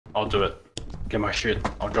I'll do it. Get my shit.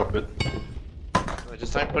 I'll drop it. Well,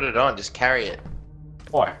 just don't put it on, just carry it.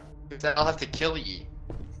 Why? Then I'll have to kill you.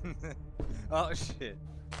 Oh shit.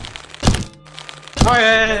 Oh,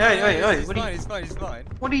 hey, He's what are fine, you, he's fine, he's fine.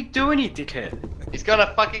 what are you doing, you dickhead? He's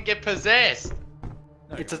gonna fucking get possessed.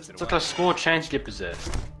 No, he It's wants it like away. a small chance to get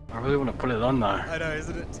possessed. I really want to put it on though. I know,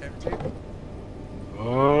 isn't it tempting?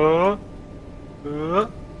 What?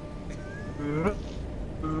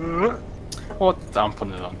 I'm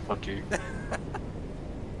putting it on. Fuck you.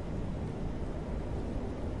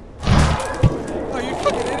 Oh, you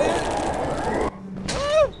fucking idiot!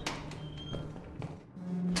 Oh!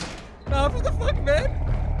 No, what the fuck, man?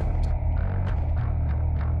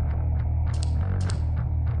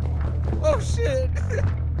 Oh shit!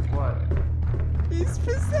 What? He's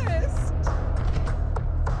possessed!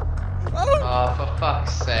 Oh! Oh, for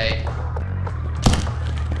fuck's sake.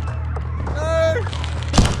 No!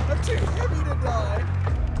 I'm too heavy to die!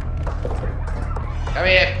 Come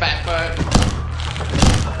here, fatbo.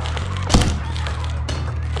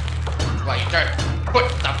 Well, you don't put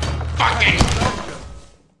the fucking...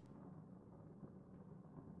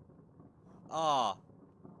 Ah.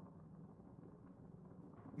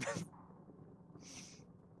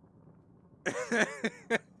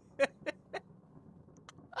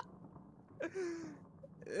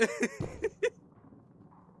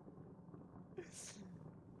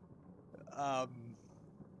 I'm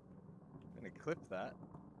gonna clip that.